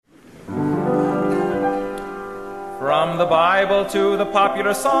From the Bible to the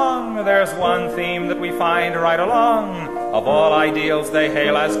popular song, there's one theme that we find right along. Of all ideals they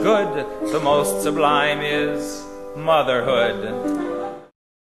hail as good, the most sublime is motherhood.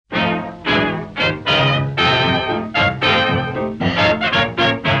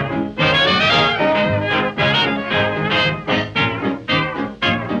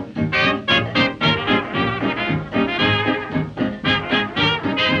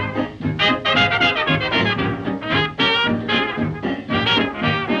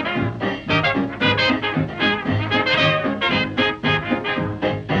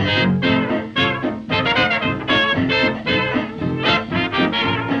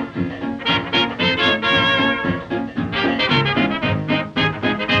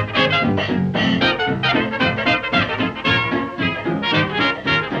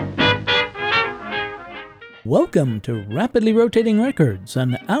 Welcome to Rapidly Rotating Records,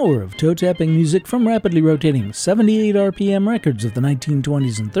 an hour of toe-tapping music from rapidly rotating 78 RPM records of the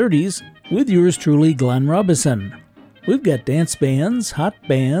 1920s and 30s, with yours truly, Glenn Robison. We've got dance bands, hot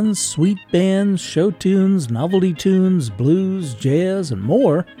bands, sweet bands, show tunes, novelty tunes, blues, jazz, and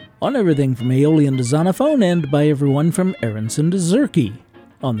more, on everything from Aeolian to Zonophone and by everyone from Aronson to Zerke.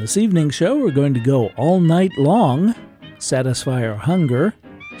 On this evening's show, we're going to go all night long, satisfy our hunger,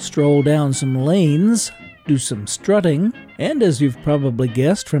 stroll down some lanes, do some strutting, and as you've probably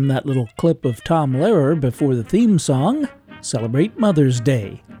guessed from that little clip of Tom Lehrer before the theme song, celebrate Mother's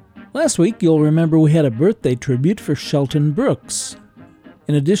Day. Last week, you'll remember we had a birthday tribute for Shelton Brooks.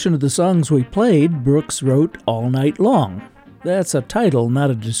 In addition to the songs we played, Brooks wrote All Night Long. That's a title, not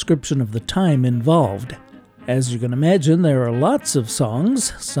a description of the time involved. As you can imagine, there are lots of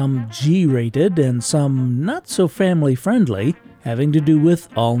songs, some G-rated and some not so family-friendly, having to do with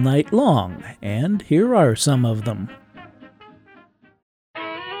All Night Long, and here are some of them.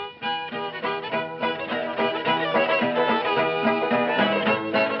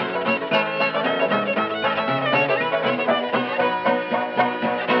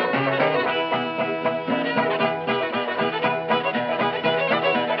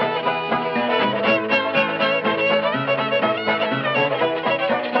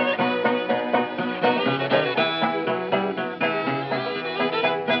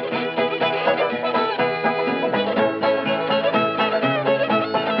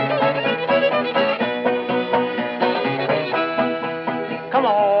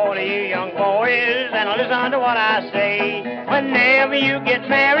 Whenever you get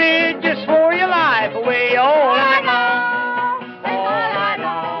married, just throw your life away all night long, all night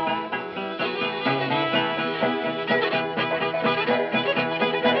long.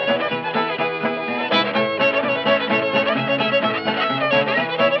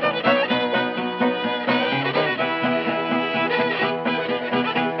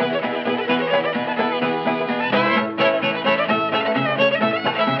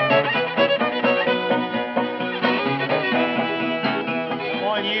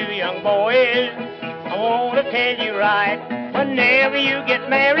 Tell you right, whenever you get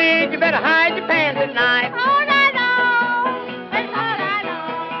married, you better hide your pants at night. All night long, that's all night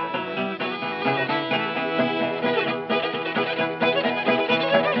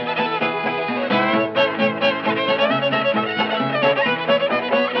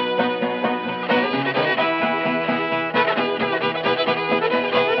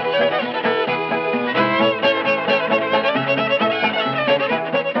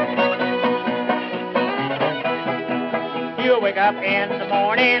wake up in the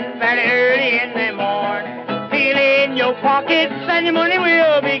morning, very early in the morning, feel in your pockets and your money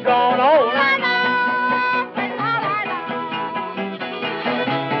will be gone all night long,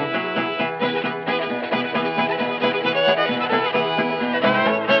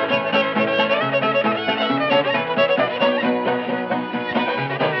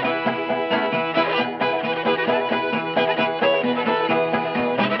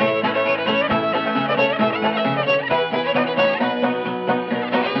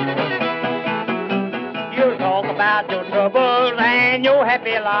 all night your troubles and your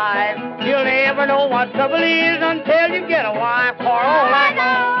happy life. You'll never know what trouble is until you get a wife. For all I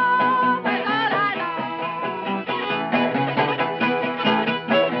know, all I know.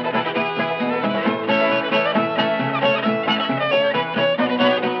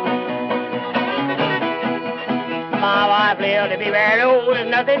 My wife lived to be very old, there's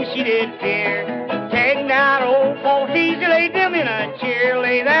nothing she did fear. Taking down old folks easy, laid them in a chair,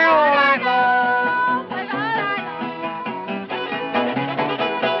 lay there all night long.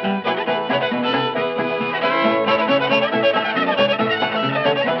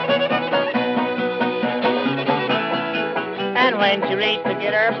 When she late to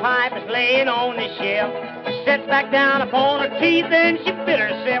get her pipe is laying on the shelf. She sits back down upon her teeth and she fill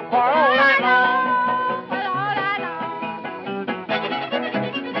herself for all night long.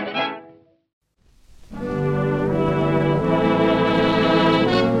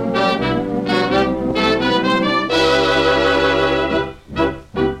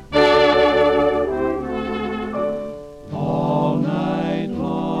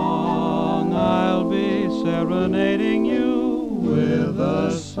 Serenading you with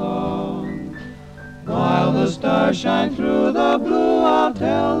a song. While the stars shine through the blue, I'll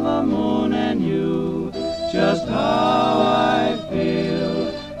tell the moon and you just how I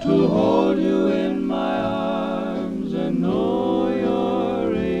feel to hold you in my arms and know you're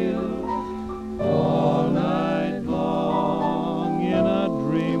real. All night long in a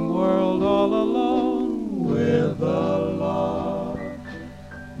dream world all alone with the law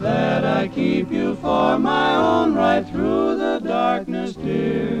that I keep you for my own right through the darkness,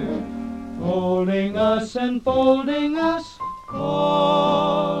 dear, holding us and folding us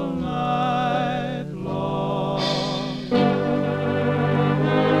all night long.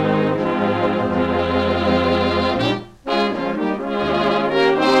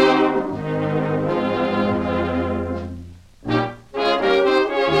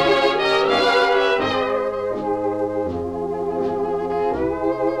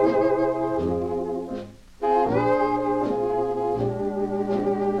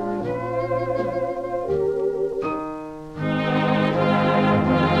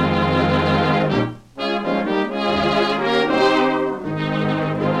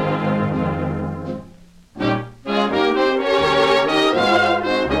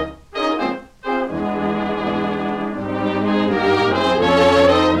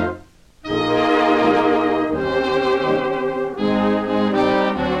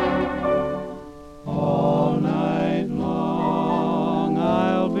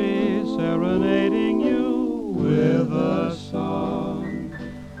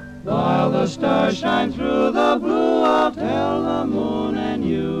 Stars shine through the blue, I'll tell the moon and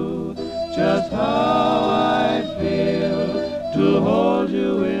you just how I feel to hold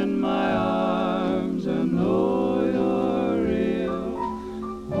you in my arms and know you're real.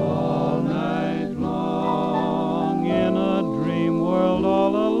 All night long in a dream world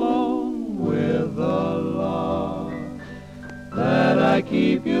all alone with the law that I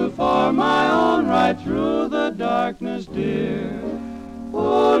keep you for my own right through the darkness, dear,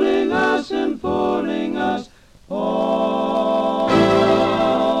 holding us and folding us all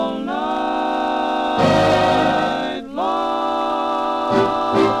night long.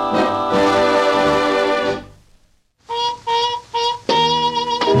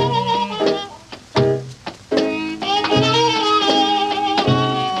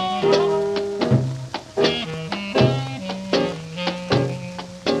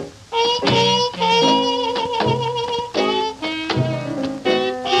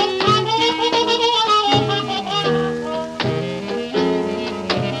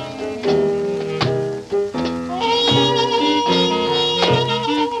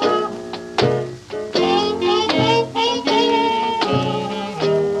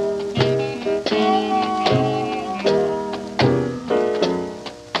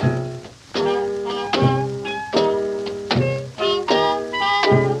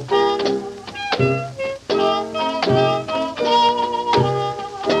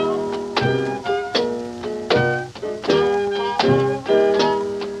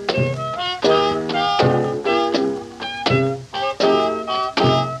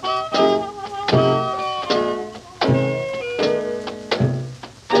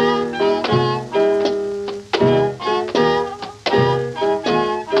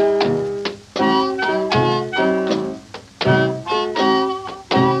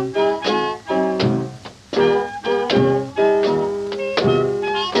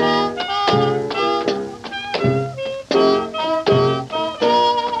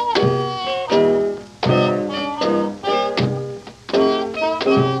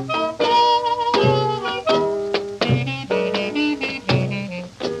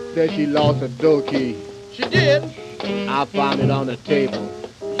 Said she lost a door key. She did? I found it on the table.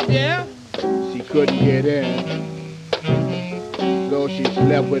 Yeah? She couldn't get in, so she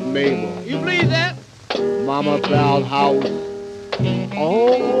slept with Mabel. You believe that? Mama found house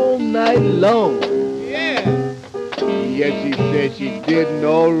all night long. Yeah. Yet she said she did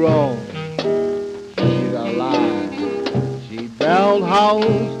no wrong. She's alive. She found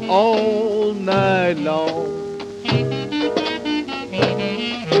house all night long.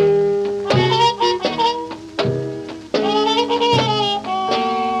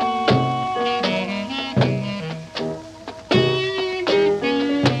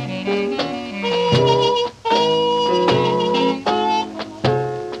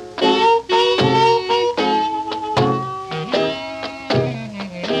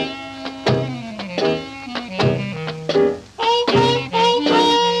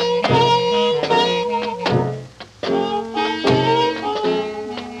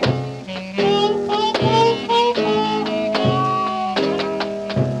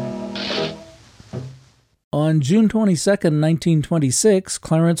 June 22, 1926,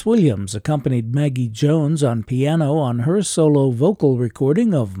 Clarence Williams accompanied Maggie Jones on piano on her solo vocal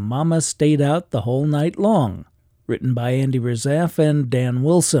recording of Mama Stayed Out the Whole Night Long, written by Andy Razaf and Dan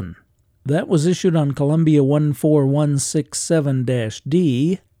Wilson. That was issued on Columbia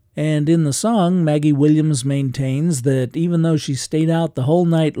 14167-D, and in the song, Maggie Williams maintains that even though she stayed out the whole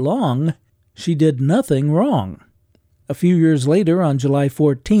night long, she did nothing wrong. A few years later, on July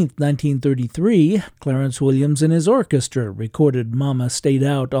 14, 1933, Clarence Williams and his orchestra recorded Mama Stayed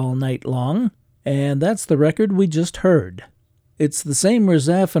Out All Night Long, and that's the record we just heard. It's the same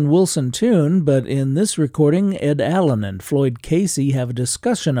Razaf and Wilson tune, but in this recording, Ed Allen and Floyd Casey have a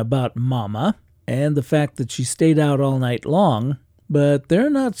discussion about Mama and the fact that she stayed out all night long, but they're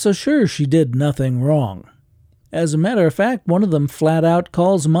not so sure she did nothing wrong. As a matter of fact, one of them flat out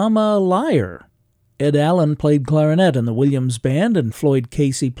calls Mama a liar. Ed Allen played clarinet in the Williams Band and Floyd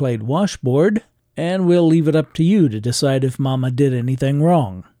Casey played washboard, and we'll leave it up to you to decide if Mama did anything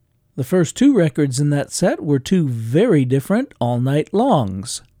wrong. The first two records in that set were two very different all-night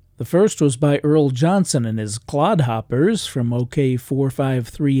longs. The first was by Earl Johnson and his Clodhoppers from OK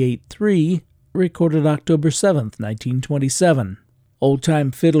 45383, recorded October 7, 1927.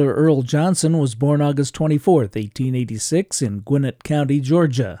 Old-time fiddler Earl Johnson was born August 24, 1886, in Gwinnett County,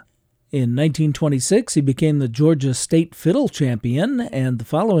 Georgia. In 1926, he became the Georgia State Fiddle Champion, and the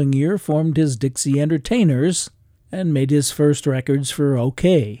following year formed his Dixie Entertainers and made his first records for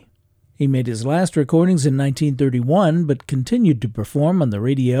OK. He made his last recordings in 1931, but continued to perform on the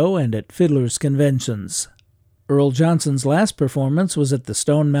radio and at fiddlers' conventions. Earl Johnson's last performance was at the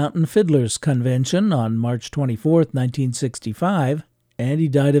Stone Mountain Fiddlers Convention on March 24, 1965, and he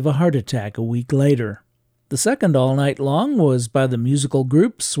died of a heart attack a week later. The second all-night long was by the musical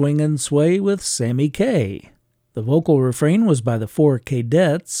group Swing and Sway with Sammy Kaye. The vocal refrain was by the Four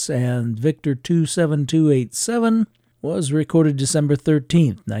Cadettes, and Victor 27287 was recorded December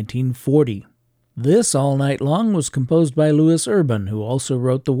 13, 1940. This all-night long was composed by Louis Urban, who also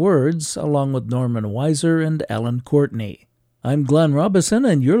wrote the words, along with Norman Weiser and Alan Courtney. I'm Glenn Robison,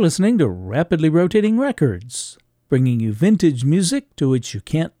 and you're listening to Rapidly Rotating Records, bringing you vintage music to which you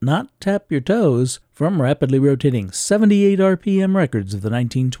can't not tap your toes from rapidly rotating 78 RPM records of the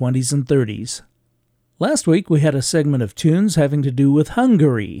 1920s and 30s. Last week we had a segment of tunes having to do with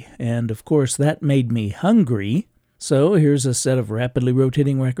Hungary, and of course that made me hungry, so here's a set of rapidly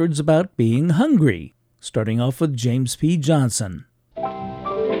rotating records about being hungry, starting off with James P. Johnson.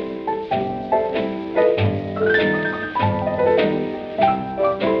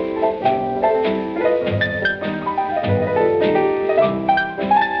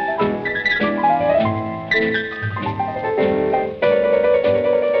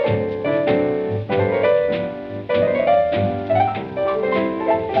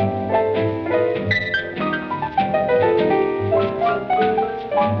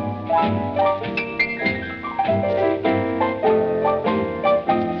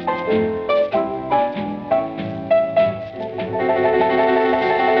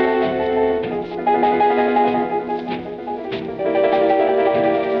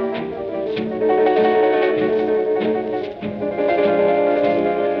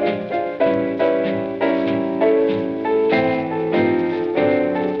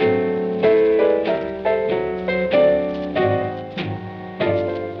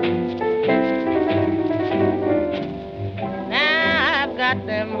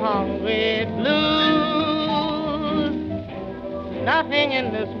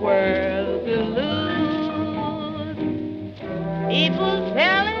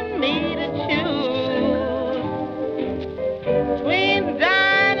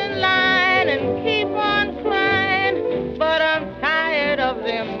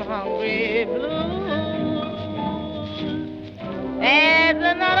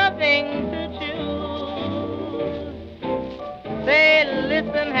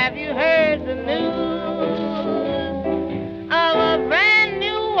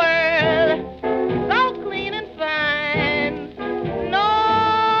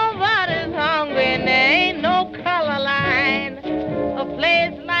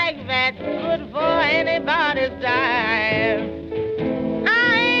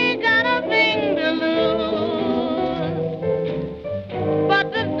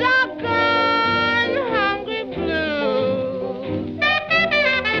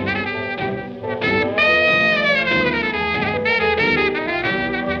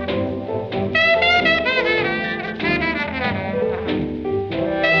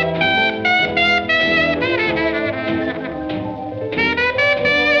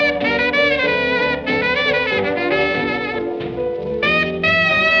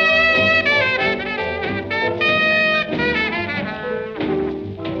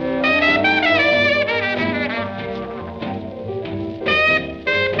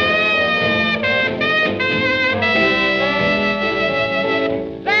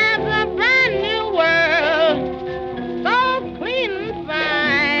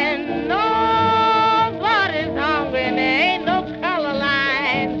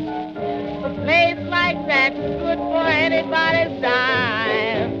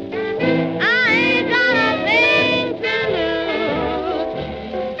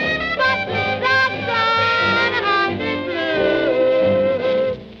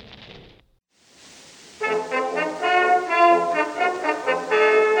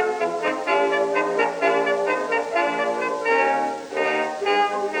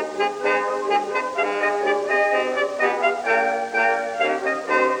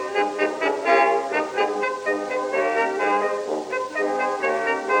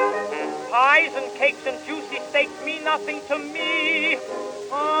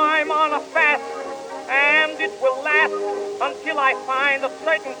 until I find a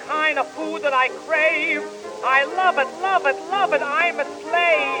certain kind of food that I crave. I love it, love it, love it, I'm a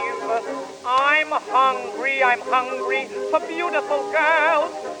slave. I'm hungry for beautiful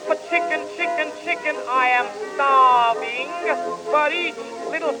girls, for chicken, chicken, chicken, I am starving. But each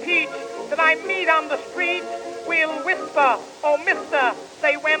little peach that I meet on the street will whisper, oh mister,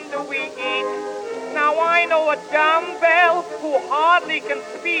 say when do we eat? Now I know a dumb belle who hardly can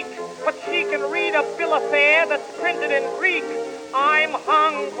speak, but she can read a bill of fare that's printed in Greek. I'm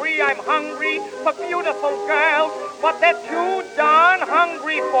hungry for beautiful girls, but they're too darn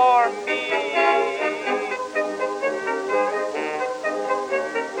hungry for me.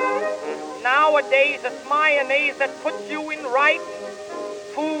 Nowadays it's mayonnaise that puts you in right.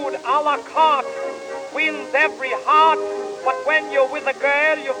 Food a la carte wins every heart, but when you're with a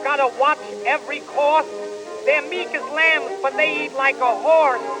girl, you've got to watch every course. They're meek as lambs, but they eat like a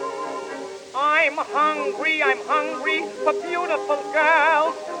horse. I'm hungry for beautiful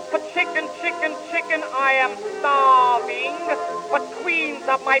girls, for chicken, chicken, chicken, I am starving. But queens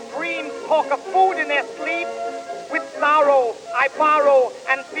of my dreams talk of food in their sleep. With sorrow, I borrow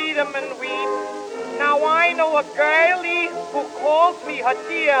and feed them and weep. Now I know a girlie who calls me her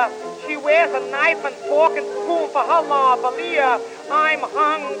dear. She wears a knife and fork and spoon for her lavalier. I'm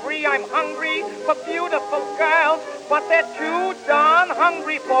hungry for beautiful girls, but they're too darn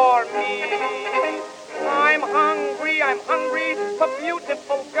hungry for me. I'm hungry for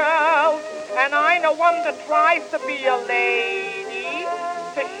beautiful girls, and I know one that tries to be a lady,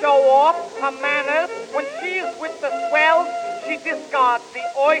 to show off her manners. When she's with the swells, she discards the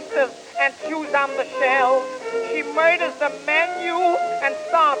oysters and chews on the shells. She murders the menu and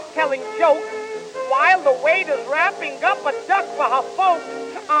starts telling jokes while the waiter's wrapping up a duck for her folks.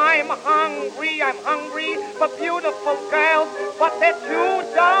 I'm hungry for beautiful girls, but they're too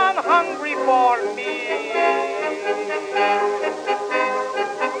darn hungry for me.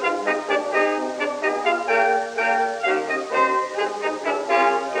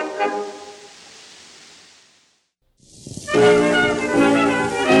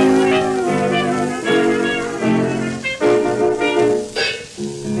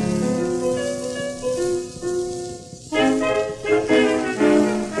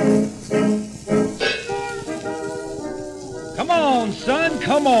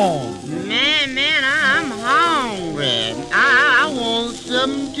 Come on. Man, I'm hungry. I want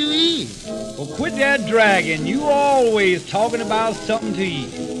something to eat. Well, quit that dragging. You always talking about something to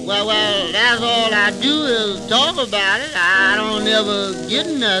eat. Well, that's all I do is talk about it. I don't ever get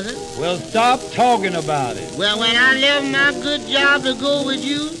nothing. Well, stop talking about it. Well, when I left my good job to go with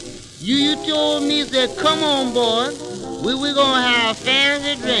you told me, said, come on, boy. We're going to have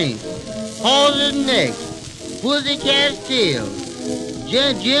fancy drinks, horse's necks, pussycat's tails,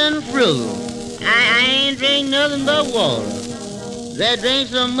 gin fruit. I ain't drink nothing but water. They drink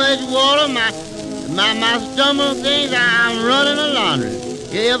so much water, my stomach thinks I'm running a laundry.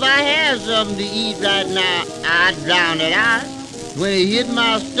 If I had something to eat right now, I'd drown it out. When it hit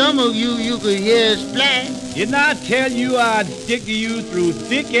my stomach, you could hear it splash. Didn't I tell you I'd stick to you through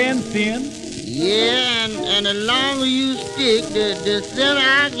thick and thin? Yeah, and the longer you stick, the thinner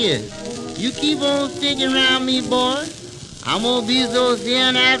I get. You keep on sticking around me, boy. I'm gonna be so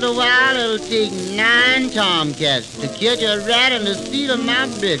thin after a while it'll take 9 tomcats to catch a rat in the seat of my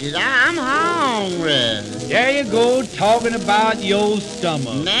britches. I'm hungry. There you go, talking about your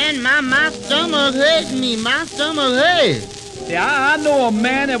stomach. Man, my stomach hurts me. My stomach hurts. See, I know a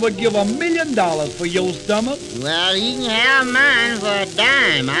man that would give $1 million for your stomach. Well, he can have mine for a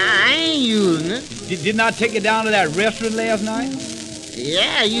dime. I ain't using it. Didn't I take you down to that restaurant last night?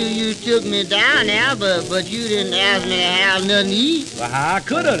 Yeah, you took me down there, but you didn't ask me to have nothing to eat. Well, I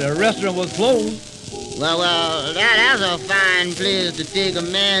could have. The restaurant was closed. Well, that's a fine place to take a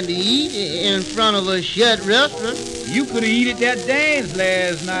man to eat in front of a shut restaurant. You could have eaten at that dance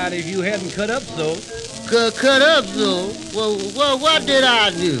last night if you hadn't cut up so. Cut up so? Well, what did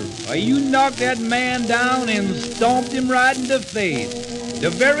I do? Well, you knocked that man down and stomped him right in the face. The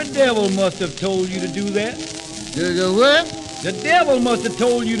very devil must have told you to do that. The what? The devil must have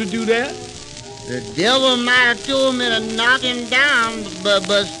told you to do that. The devil might have told me to knock him down,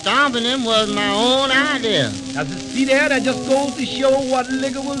 but stomping him was my own idea. Now, see there? That just goes to show what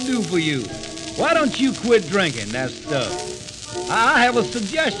liquor will do for you. Why don't you quit drinking that stuff? I have a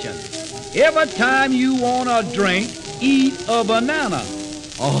suggestion. Every time you want a drink, eat a banana.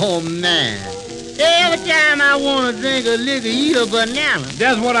 Oh, man. Every time I want to drink a liquor, eat a banana.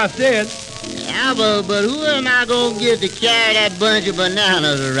 That's what I said. Yeah, but who am I going to get to carry that bunch of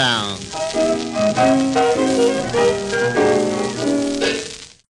bananas around?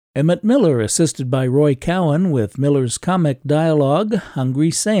 Emmett Miller assisted by Roy Cowan with Miller's comic dialogue, Hungry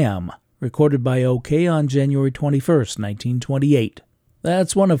Sam, recorded by OK on January 21, 1928.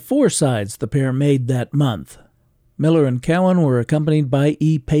 That's one of 4 sides the pair made that month. Miller and Cowan were accompanied by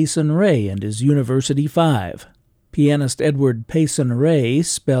E. Payson Ray and his University Five. Pianist Edward Payson Ray,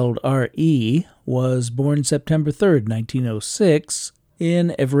 spelled R.E., was born September 3, 1906,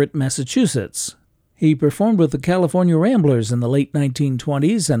 in Everett, Massachusetts. He performed with the California Ramblers in the late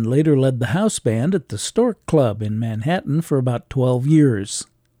 1920s and later led the house band at the Stork Club in Manhattan for about 12 years.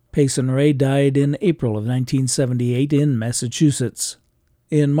 Payson Ray died in April of 1978 in Massachusetts.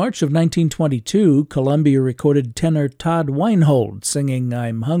 In March of 1922, Columbia recorded tenor Todd Weinhold singing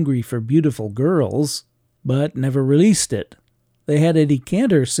I'm Hungry for Beautiful Girls, but never released it. They had Eddie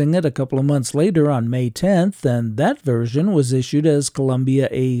Cantor sing it a couple of months later on May 10th, and that version was issued as Columbia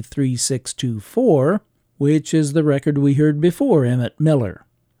A3624, which is the record we heard before Emmett Miller.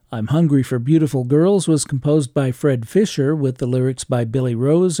 I'm Hungry for Beautiful Girls was composed by Fred Fisher with the lyrics by Billy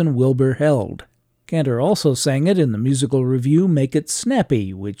Rose and Wilbur Held. Cantor also sang it in the musical review Make It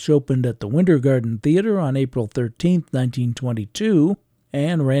Snappy, which opened at the Winter Garden Theater on April 13, 1922,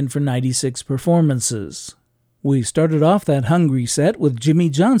 and ran for 96 performances. We started off that hungry set with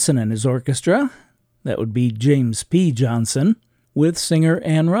Jimmy Johnson and his orchestra, that would be James P. Johnson, with singer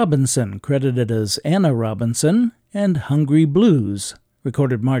Ann Robinson, credited as Anna Robinson, and Hungry Blues,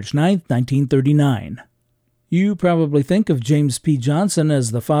 recorded March 9, 1939. You probably think of James P. Johnson as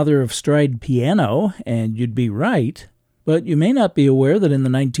the father of stride piano, and you'd be right, but you may not be aware that in the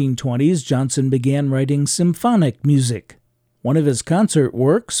 1920s Johnson began writing symphonic music. One of his concert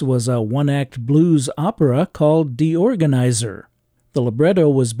works was a one-act blues opera called The Organizer. The libretto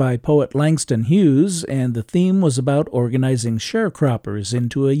was by poet Langston Hughes, and the theme was about organizing sharecroppers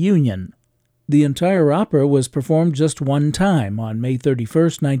into a union. The entire opera was performed just one time on May 31,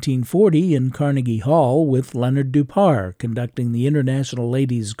 1940 in Carnegie Hall with Leonard Dupar conducting the International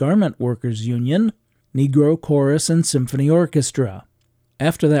Ladies Garment Workers Union, Negro Chorus, and Symphony Orchestra.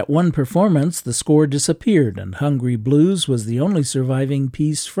 After that one performance, the score disappeared, and Hungry Blues was the only surviving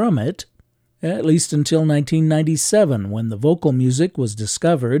piece from it, at least until 1997, when the vocal music was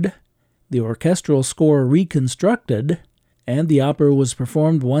discovered, the orchestral score reconstructed, and the opera was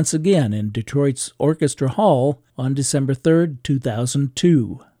performed once again in Detroit's Orchestra Hall on December 3,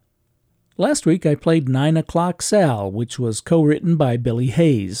 2002. Last week I played 9 O'Clock Sal, which was co-written by Billy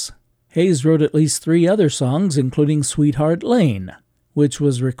Hayes. Hayes wrote at least 3 other songs, including Sweetheart Lane, which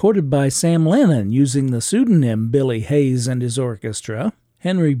was recorded by Sam Lennon using the pseudonym Billy Hayes and his orchestra,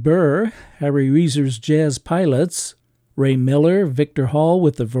 Henry Burr, Harry Reeser's Jazz Pilots, Ray Miller, Victor Hall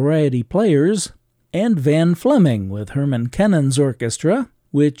with the Variety Players, and Van Fleming with Herman Kennan's orchestra,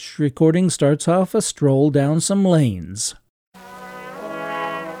 which recording starts off a stroll down some lanes.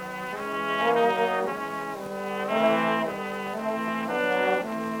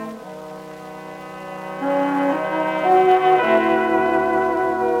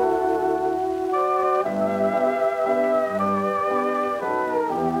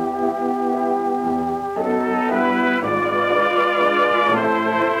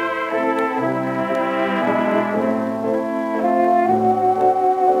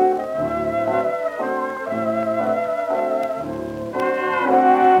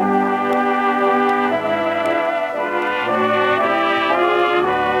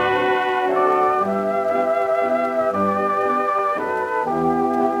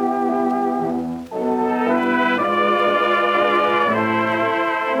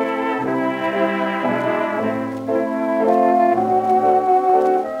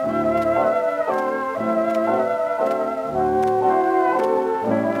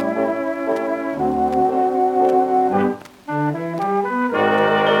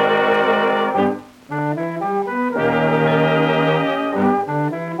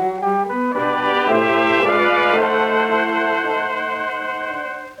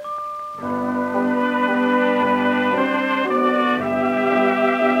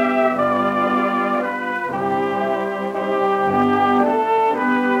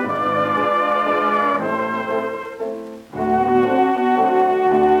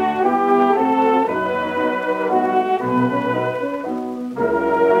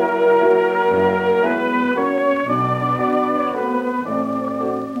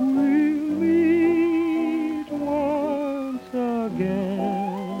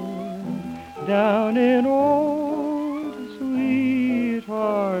 Down in old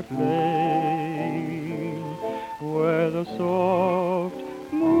Sweetheart Lane, where the soft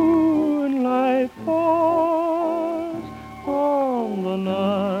moonlight falls on the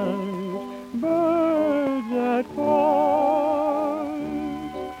night bird that calls.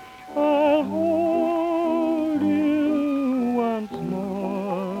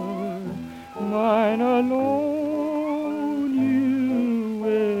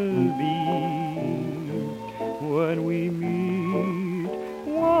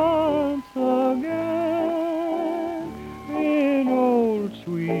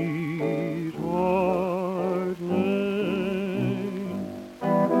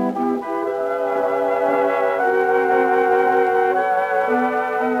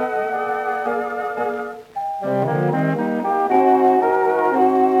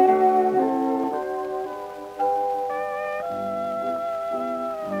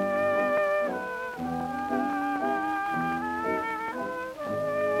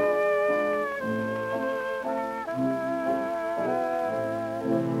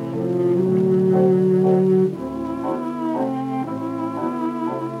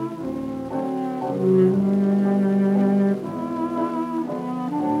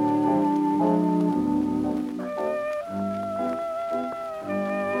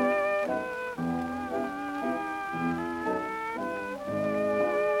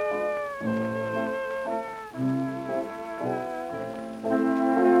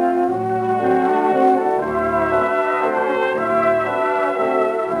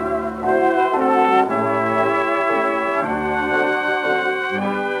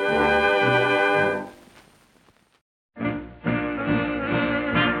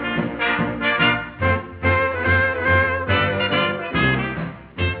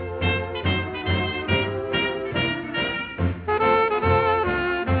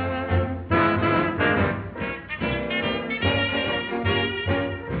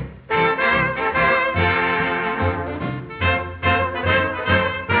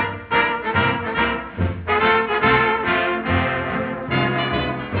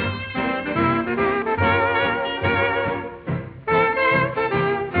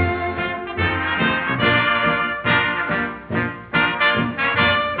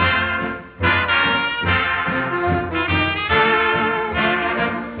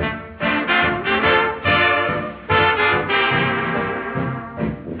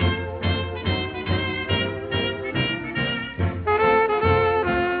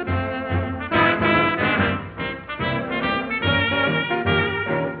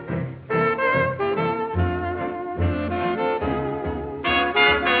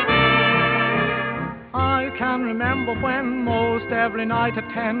 can remember when most every night at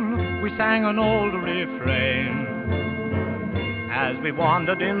 10 we sang an old refrain. As we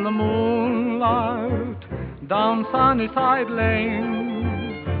wandered in the moonlight down Sunnyside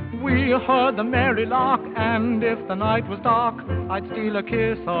Lane, we heard the merry lark, and if the night was dark, I'd steal a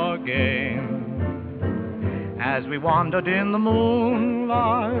kiss again. As we wandered in the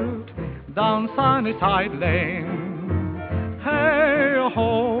moonlight down Sunnyside Lane,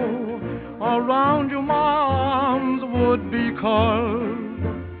 hey-ho, around you my arms would be curled.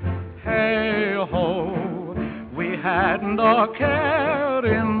 Hey-ho, we hadn't a care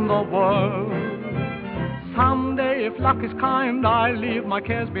in the world. Someday, if luck is kind, I'll leave my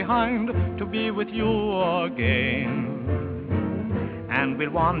cares behind to be with you again. And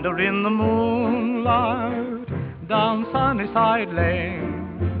we'll wander in the moonlight down Sunnyside Lane.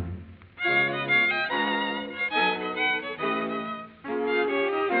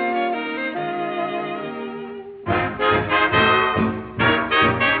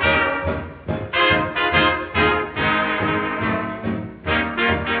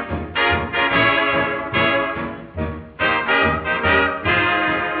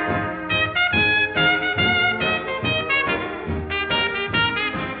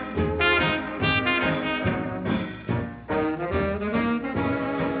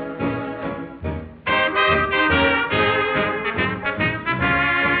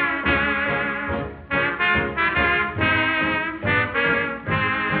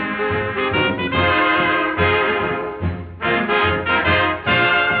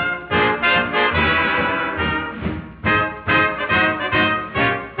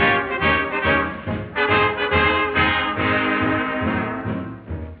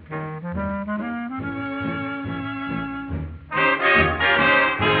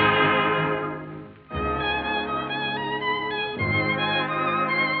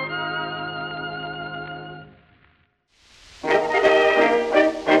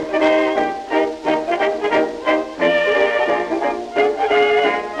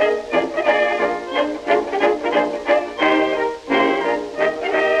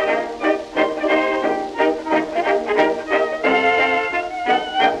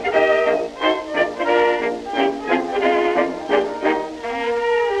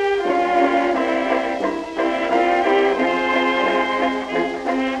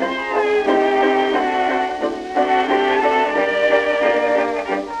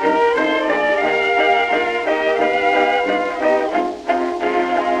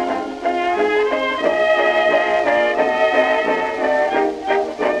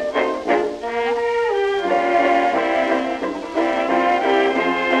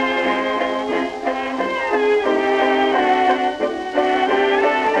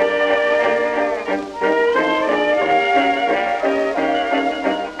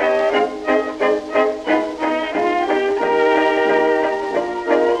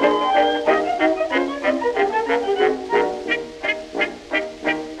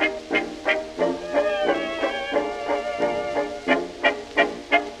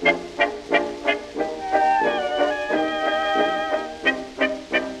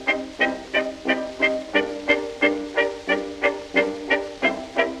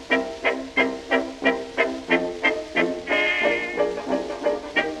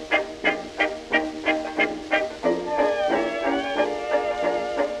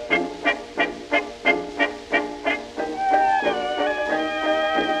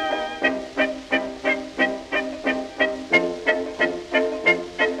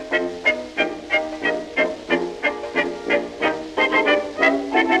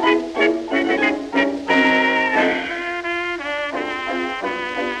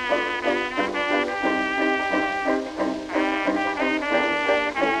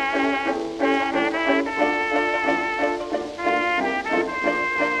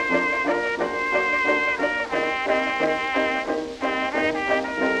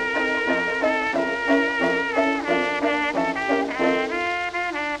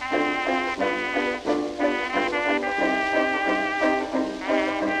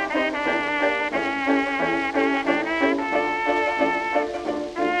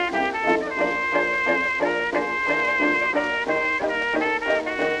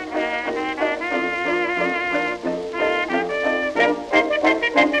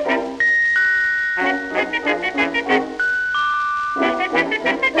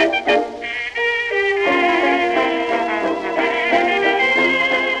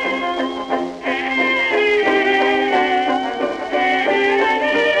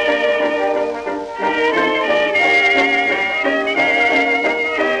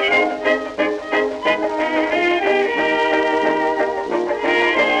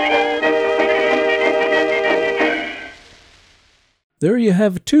 There you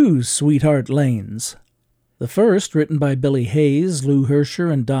have two Sweetheart Lanes. The first, written by Billy Hayes, Lou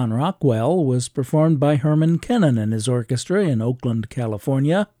Hersher, and Don Rockwell, was performed by Herman Kennan and his orchestra in Oakland,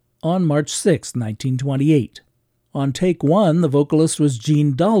 California, on March 6, 1928. On take one, the vocalist was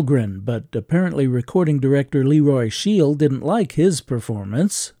Gene Dahlgren, but apparently recording director Leroy Shield didn't like his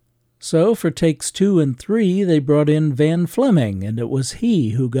performance. So for takes 2 and 3, they brought in Van Fleming, and it was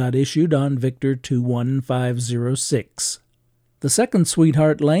he who got issued on Victor 21506. The second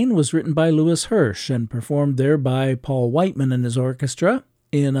Sweetheart Lane was written by Louis Hirsch and performed there by Paul Whiteman and his orchestra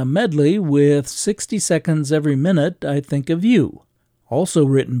in a medley with 60 seconds every minute, I Think of You, also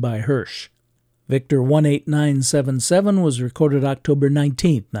written by Hirsch. Victor 18977 was recorded October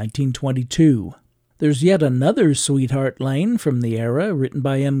 19, 1922. There's yet another Sweetheart Lane from the era, written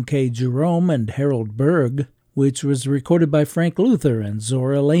by M.K. Jerome and Harold Berg, which was recorded by Frank Luther and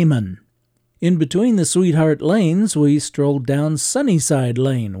Zora Lehman. In between the Sweetheart Lanes, we strolled down Sunnyside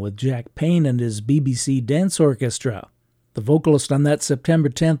Lane with Jack Payne and his BBC Dance Orchestra. The vocalist on that September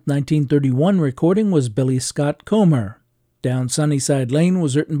 10, 1931 recording was Billy Scott Comer. Down Sunnyside Lane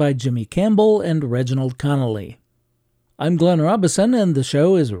was written by Jimmy Campbell and Reginald Connolly. I'm Glenn Robison, and the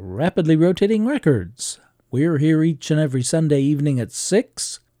show is Rapidly Rotating Records. We're here each and every Sunday evening at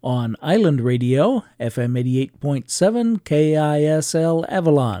 6 on Island Radio, FM 88.7 KISL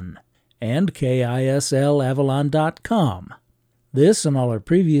Avalon, and KISLAvalon.com. This and all our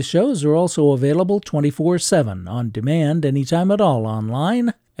previous shows are also available 24/7 on demand anytime at all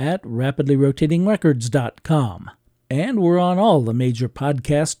online at rapidlyrotatingrecords.com. And we're on all the major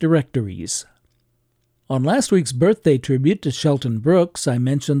podcast directories. On last week's birthday tribute to Shelton Brooks, I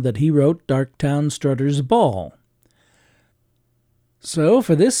mentioned that he wrote Darktown Strutter's Ball. So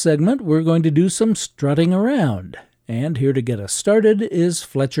for this segment, we're going to do some strutting around. And here to get us started is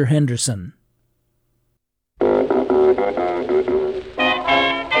Fletcher Henderson.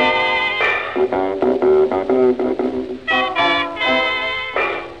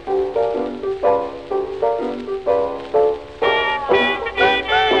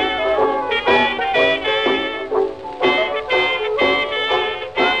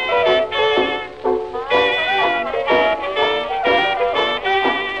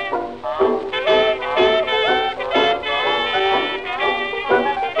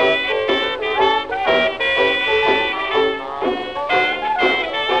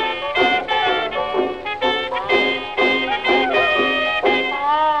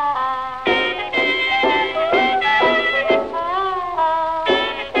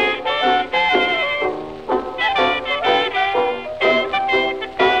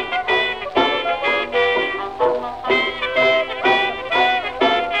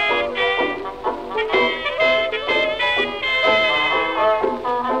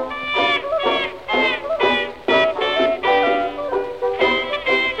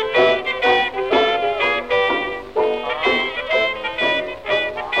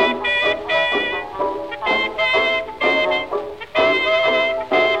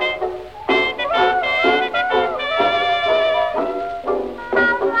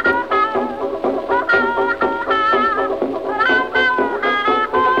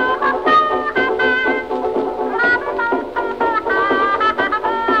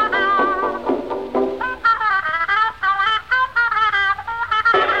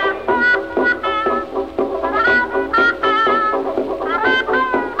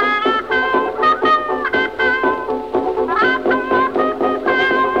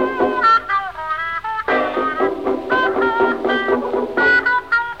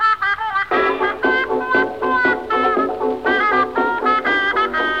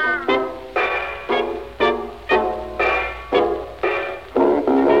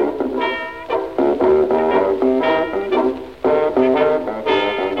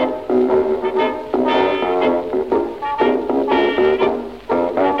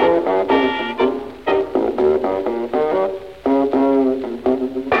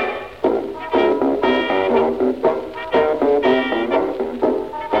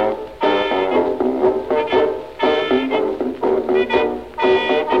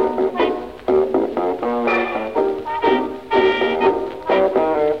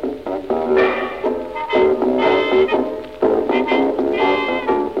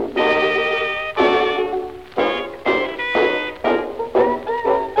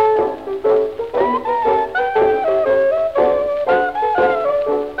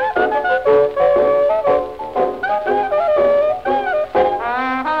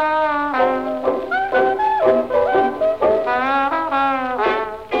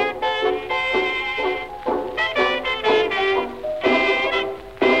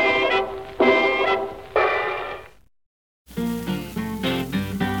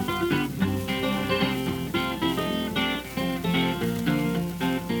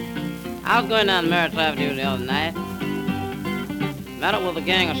 was going down Merritt Avenue the other night. Met up with a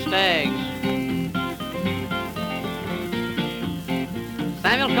gang of stags.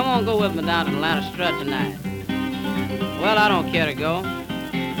 Samuel, come on, go with me down to Atlanta Strut tonight. Well, I don't care to go.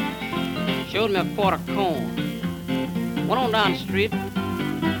 Showed me a quart of corn. Went on down the street.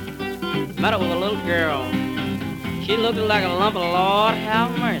 Met up with a little girl. She looked like a lump of Lord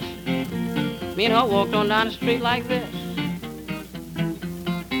have mercy. Me and her walked on down the street like this.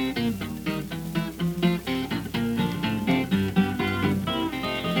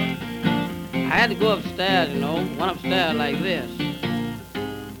 I had to go upstairs, you know, went upstairs like this.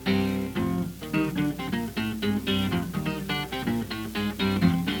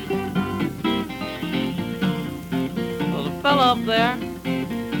 There's a fella up there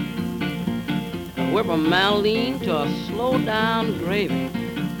that whip a mandolin to a slow down gravy.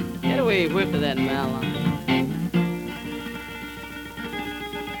 Get away, whip to that mandolin.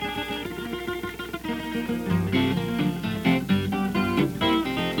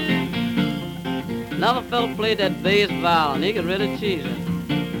 Another fellow played that bass violin. He could really cheese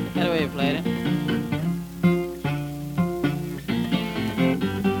it. Get away, he played it.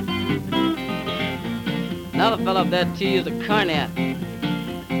 Another fellow up there teased a cornet.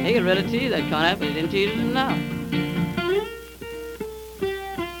 He could really tease that cornet, but he didn't tease it enough.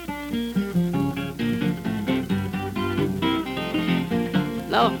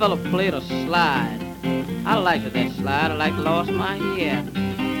 Another fellow played a slide. I liked that slide. I like lost my head.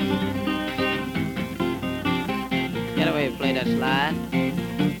 Get away and play that slide.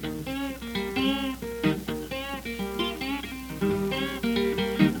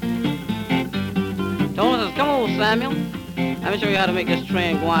 Told me, come on, Samuel. Let me show you how to make this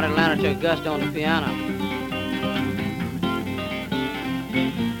train go out of Atlanta to Augusta on the piano.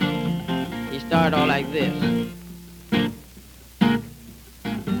 He started all like this.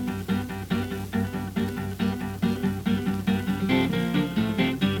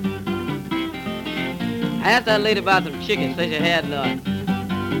 I asked that lady about some chickens, said she had none.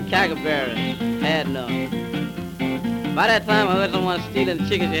 Cackleberries, had none. By that time, I heard someone stealing the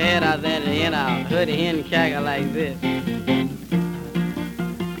chickens she had out there in the hen house. Heard the hen cackle like this.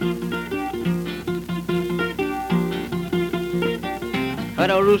 Heard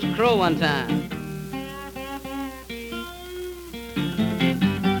a rooster crow one time.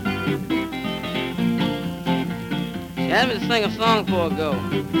 She had me to sing a song for her go.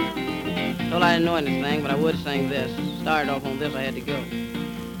 Told I didn't know anything, but I would sing this. Started off on this, I had to go.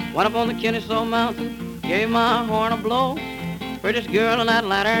 Went up on the Kennesaw Mountain, gave my horn a blow. Prettiest girl in that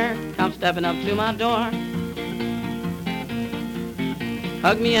ladder come stepping up to my door.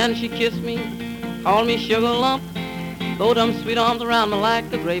 Hugged me and she kissed me, called me sugar lump. Throw them sweet arms around me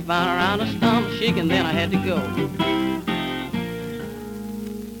like the grapevine around a stump. Shaking, then I had to go.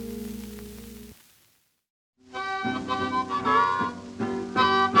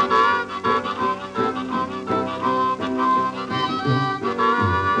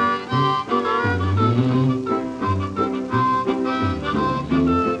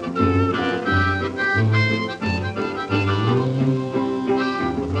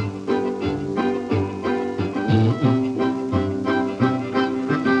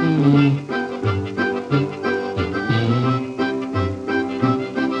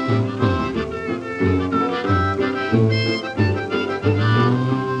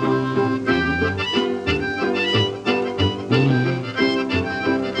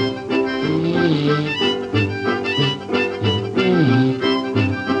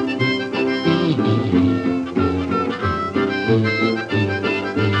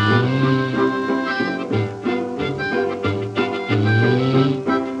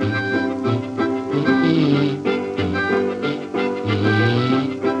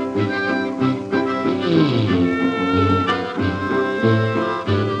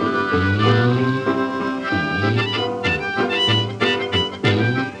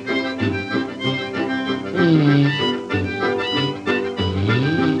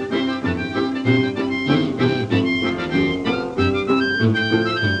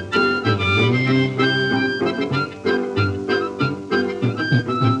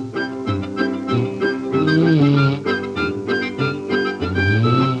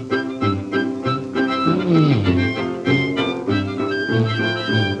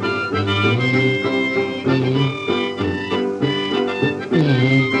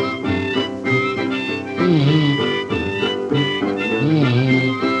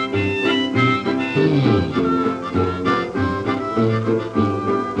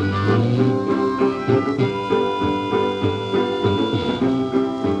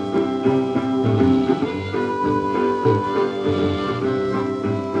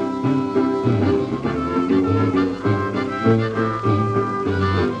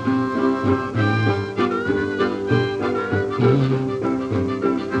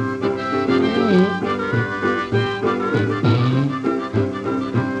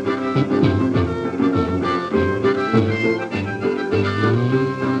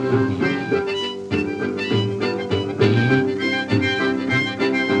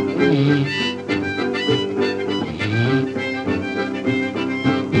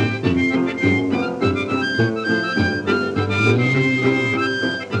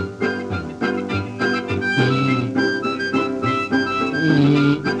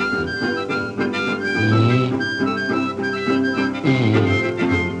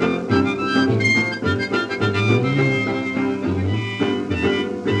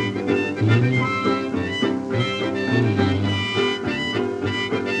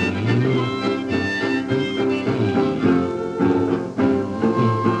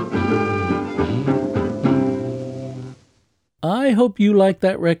 hope you like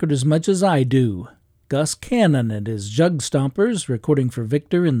that record as much as I do. Gus Cannon and his Jug Stompers recording for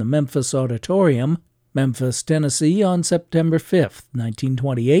Victor in the Memphis Auditorium, Memphis, Tennessee on September 5th,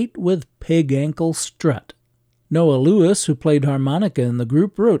 1928 with Pig Ankle Strut. Noah Lewis, who played harmonica in the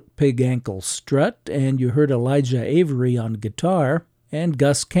group, wrote Pig Ankle Strut, and you heard Elijah Avery on guitar and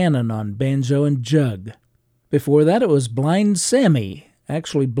Gus Cannon on banjo and jug. Before that it was Blind Sammy,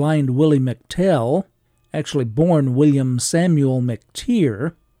 actually Blind Willie McTell, actually born William Samuel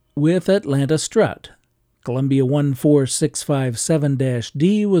McTeer, with Atlanta Strut. Columbia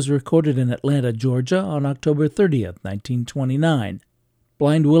 14657-D was recorded in Atlanta, Georgia on October 30th, 1929.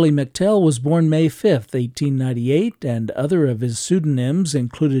 Blind Willie McTell was born May 5th, 1898, and other of his pseudonyms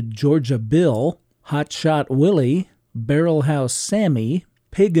included Georgia Bill, Hot Shot Willie, Barrel House Sammy,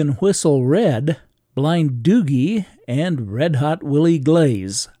 Pig and Whistle Red, Blind Doogie, and Red Hot Willie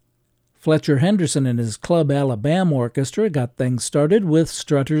Glaze. Fletcher Henderson and his Club Alabama Orchestra got things started with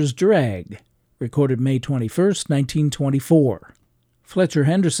Strutter's Drag, recorded May 21st, 1924. Fletcher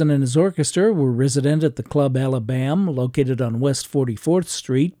Henderson and his orchestra were resident at the Club Alabama, located on West 44th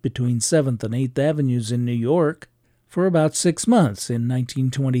Street between 7th and 8th Avenues in New York, for about 6 months in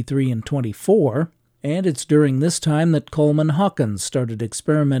 1923 and 24, and it's during this time that Coleman Hawkins started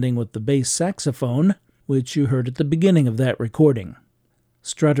experimenting with the bass saxophone, which you heard at the beginning of that recording.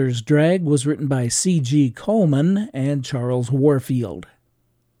 Strutter's Drag was written by C.G. Coleman and Charles Warfield.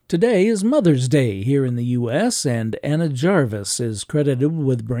 Today is Mother's Day here in the U.S., and Anna Jarvis is credited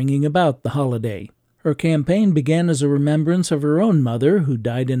with bringing about the holiday. Her campaign began as a remembrance of her own mother, who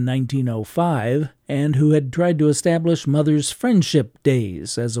died in 1905, and who had tried to establish Mother's Friendship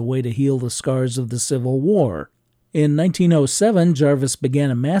Days as a way to heal the scars of the Civil War. In 1907, Jarvis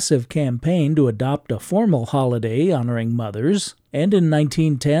began a massive campaign to adopt a formal holiday honoring mothers, and in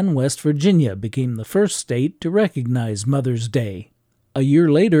 1910, West Virginia became the first state to recognize Mother's Day. A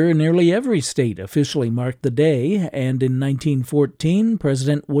year later, nearly every state officially marked the day, and in 1914,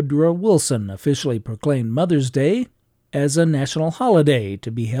 President Woodrow Wilson officially proclaimed Mother's Day as a national holiday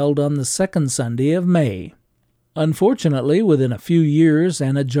to be held on the second Sunday of May. Unfortunately, within a few years,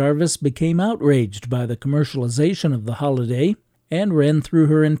 Anna Jarvis became outraged by the commercialization of the holiday and ran through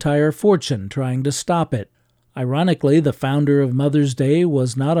her entire fortune trying to stop it. Ironically, the founder of Mother's Day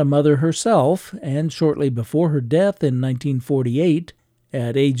was not a mother herself, and shortly before her death in 1948,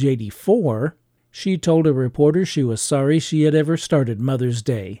 at age 84, she told a reporter she was sorry she had ever started Mother's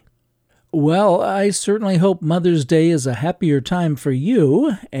Day. Well, I certainly hope Mother's Day is a happier time for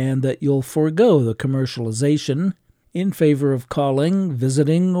you, and that you'll forego the commercialization in favor of calling,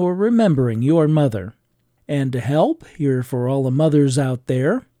 visiting, or remembering your mother. And to help, here for all the mothers out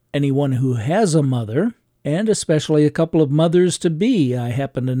there, anyone who has a mother, and especially a couple of mothers-to-be I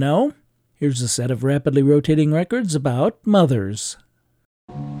happen to know, here's a set of rapidly rotating records about mothers.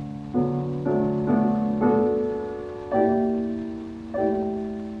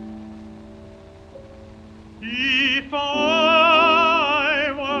 If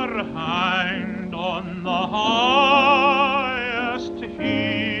I were hanged on the highest hill,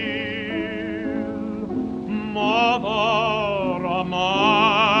 mother of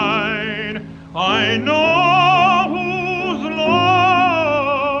mine, I know whose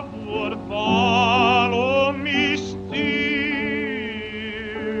love would follow me still,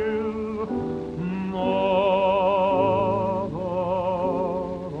 mother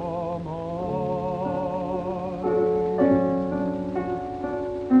of mine.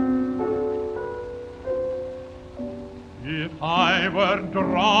 If I were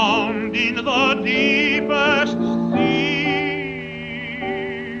drowned in the deepest sea,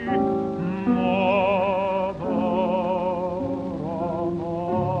 mother of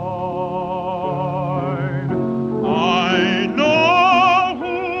mine, I know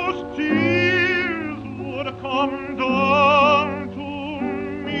whose tears would come down to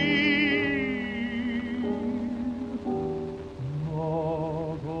me,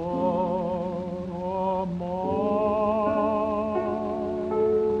 mother of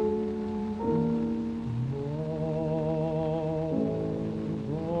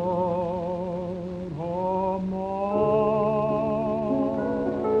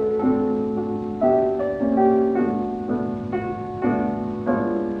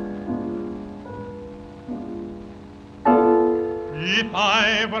If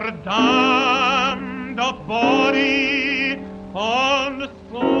I were damned of body and soul,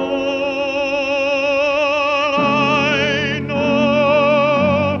 I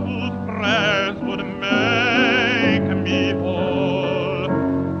know whose prayers would make me whole.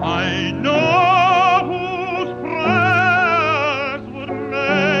 I know whose prayers would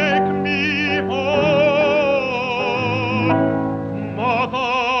make me whole.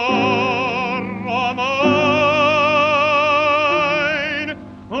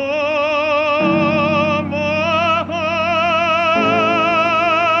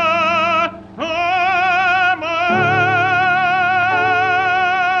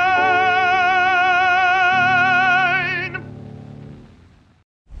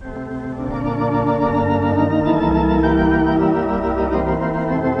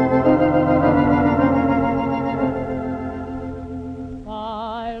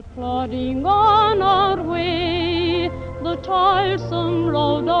 Plodding on our way, the toilsome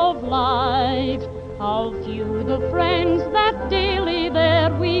road of life, how few the friends that daily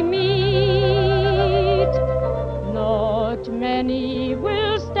there we meet. Not many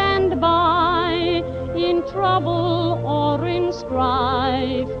will stand by in trouble or in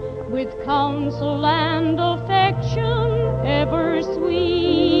strife, with counsel and affection ever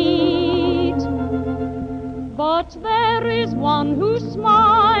sweet. But there is one whose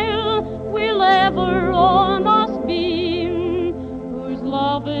smile will ever on us beam, whose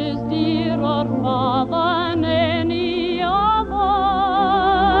love is dearer far than any other.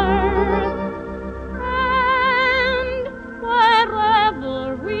 And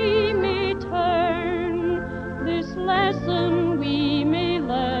wherever we may turn, this lesson we may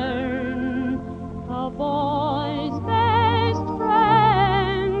learn: a boy's best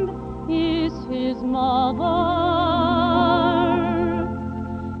friend is his mother.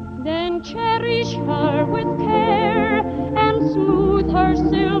 Then cherish her with care and smooth her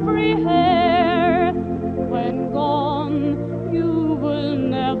silvery hair. When gone, you will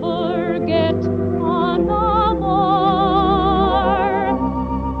never get another.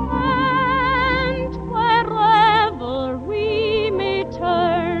 And wherever we may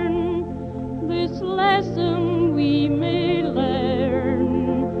turn, this lesson we may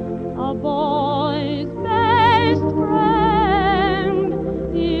learn: a boy's best friend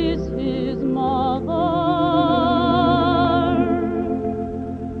is his mother.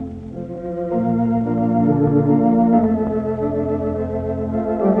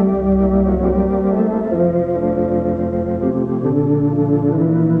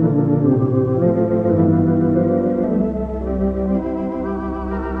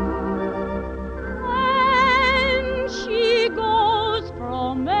 When she goes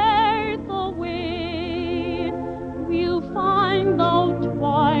from earth away, we'll find out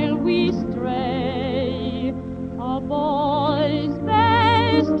while we stray: a boy's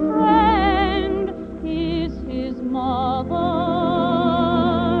best friend is his mother.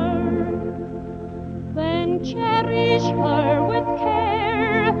 Then cherish her with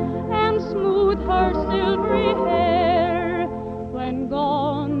care and smooth her silvery hair. When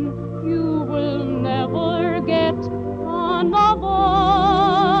gone, you will never get another.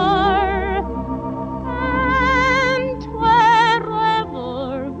 And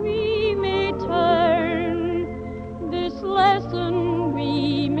wherever we may turn, this lesson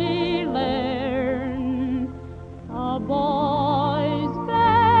we may learn: a boy's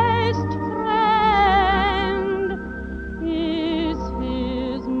best friend is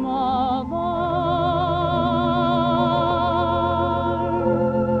his mother.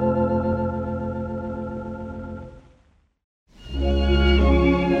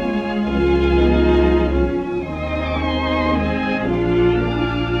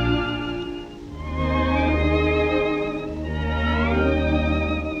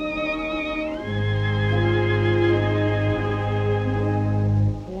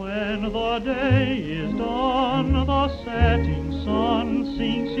 When the day is done, the setting sun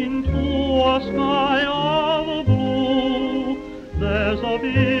sinks into a sky of blue. There's a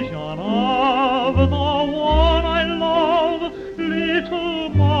vision of the one I love, little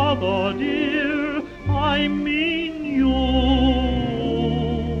mother dear, I mean you.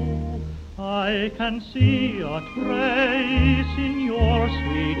 I can see a trace in your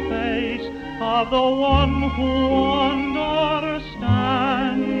sweet face of the one who understands,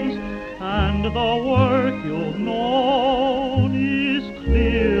 and the work you've known is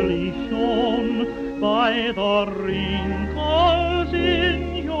clearly shown by the wrinkles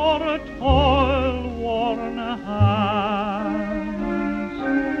in your toil-worn hands.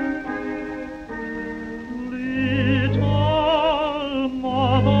 Little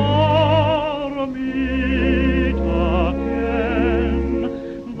mother, meet again.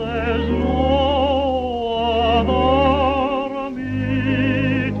 There's no other.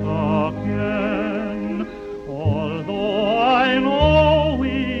 Meet again. Although I know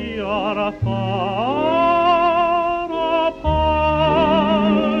we are far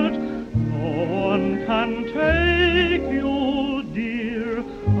apart, no one can take you, dear,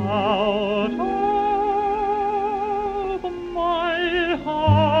 out of my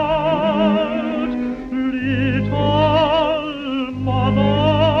heart. Little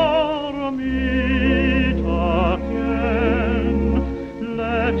mother, meet again.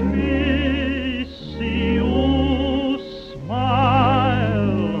 Let me see you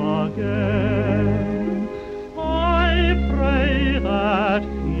smile again.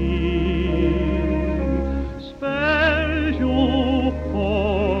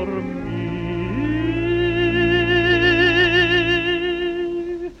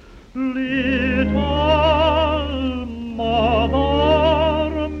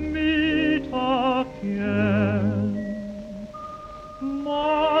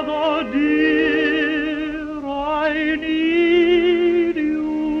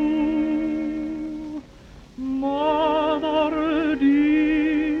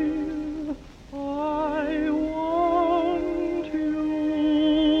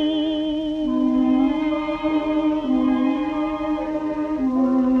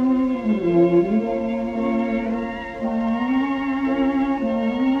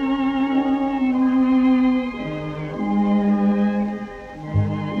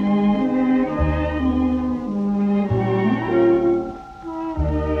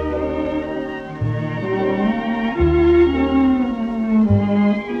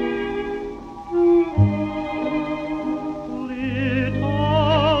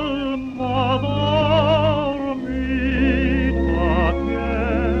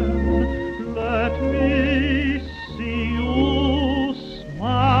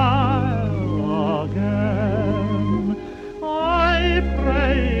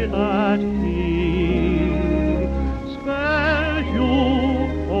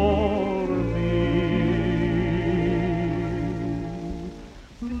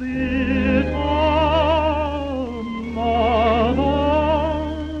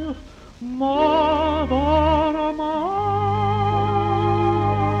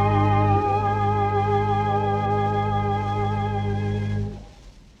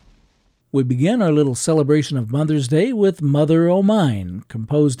 We begin our little celebration of Mother's Day with Mother O' Mine,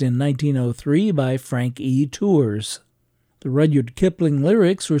 composed in 1903 by Frank E. Tours. The Rudyard Kipling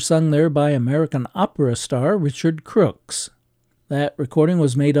lyrics were sung there by American opera star Richard Crooks. That recording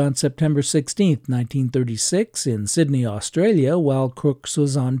was made on September 16, 1936, in Sydney, Australia, while Crooks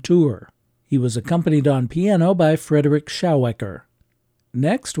was on tour. He was accompanied on piano by Frederick Schauwecker.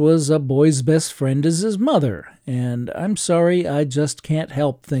 Next was A Boy's Best Friend Is His Mother, and I'm sorry, I just can't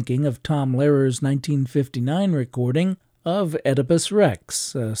help thinking of Tom Lehrer's 1959 recording of Oedipus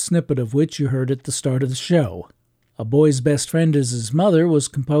Rex, a snippet of which you heard at the start of the show. A Boy's Best Friend Is His Mother was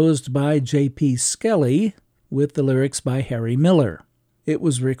composed by J.P. Skelly, with the lyrics by Harry Miller. It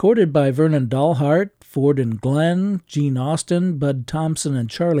was recorded by Vernon Dalhart, Ford and Glenn, Gene Austin, Bud Thompson, and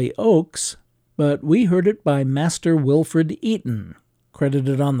Charlie Oakes, but we heard it by Master Wilfred Eaton,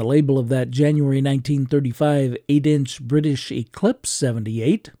 credited on the label of that January 1935 8-inch British Eclipse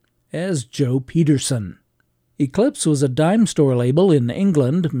 78 as Joe Peterson. Eclipse was a dime store label in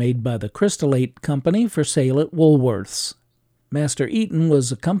England made by the Crystallate Company for sale at Woolworths. Master Eaton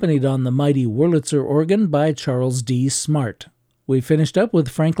was accompanied on the mighty Wurlitzer organ by Charles D. Smart. We finished up with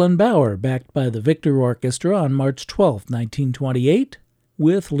Franklin Bauer, backed by the Victor Orchestra on March 12, 1928,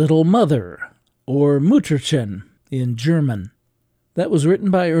 with Little Mother, or Mutterchen in German. That was written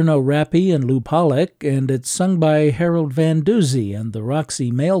by Erno Rappi and Lou Pollack, and it's sung by Harold Van Duzy and the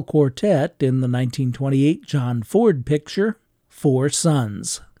Roxy Male Quartet in the 1928 John Ford picture, Four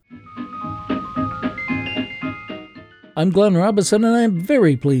Sons. I'm Glenn Robinson, and I'm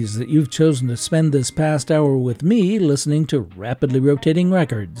very pleased that you've chosen to spend this past hour with me listening to Rapidly Rotating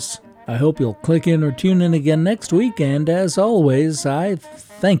Records. I hope you'll click in or tune in again next week, and as always, I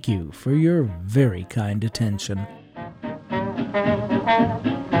thank you for your very kind attention.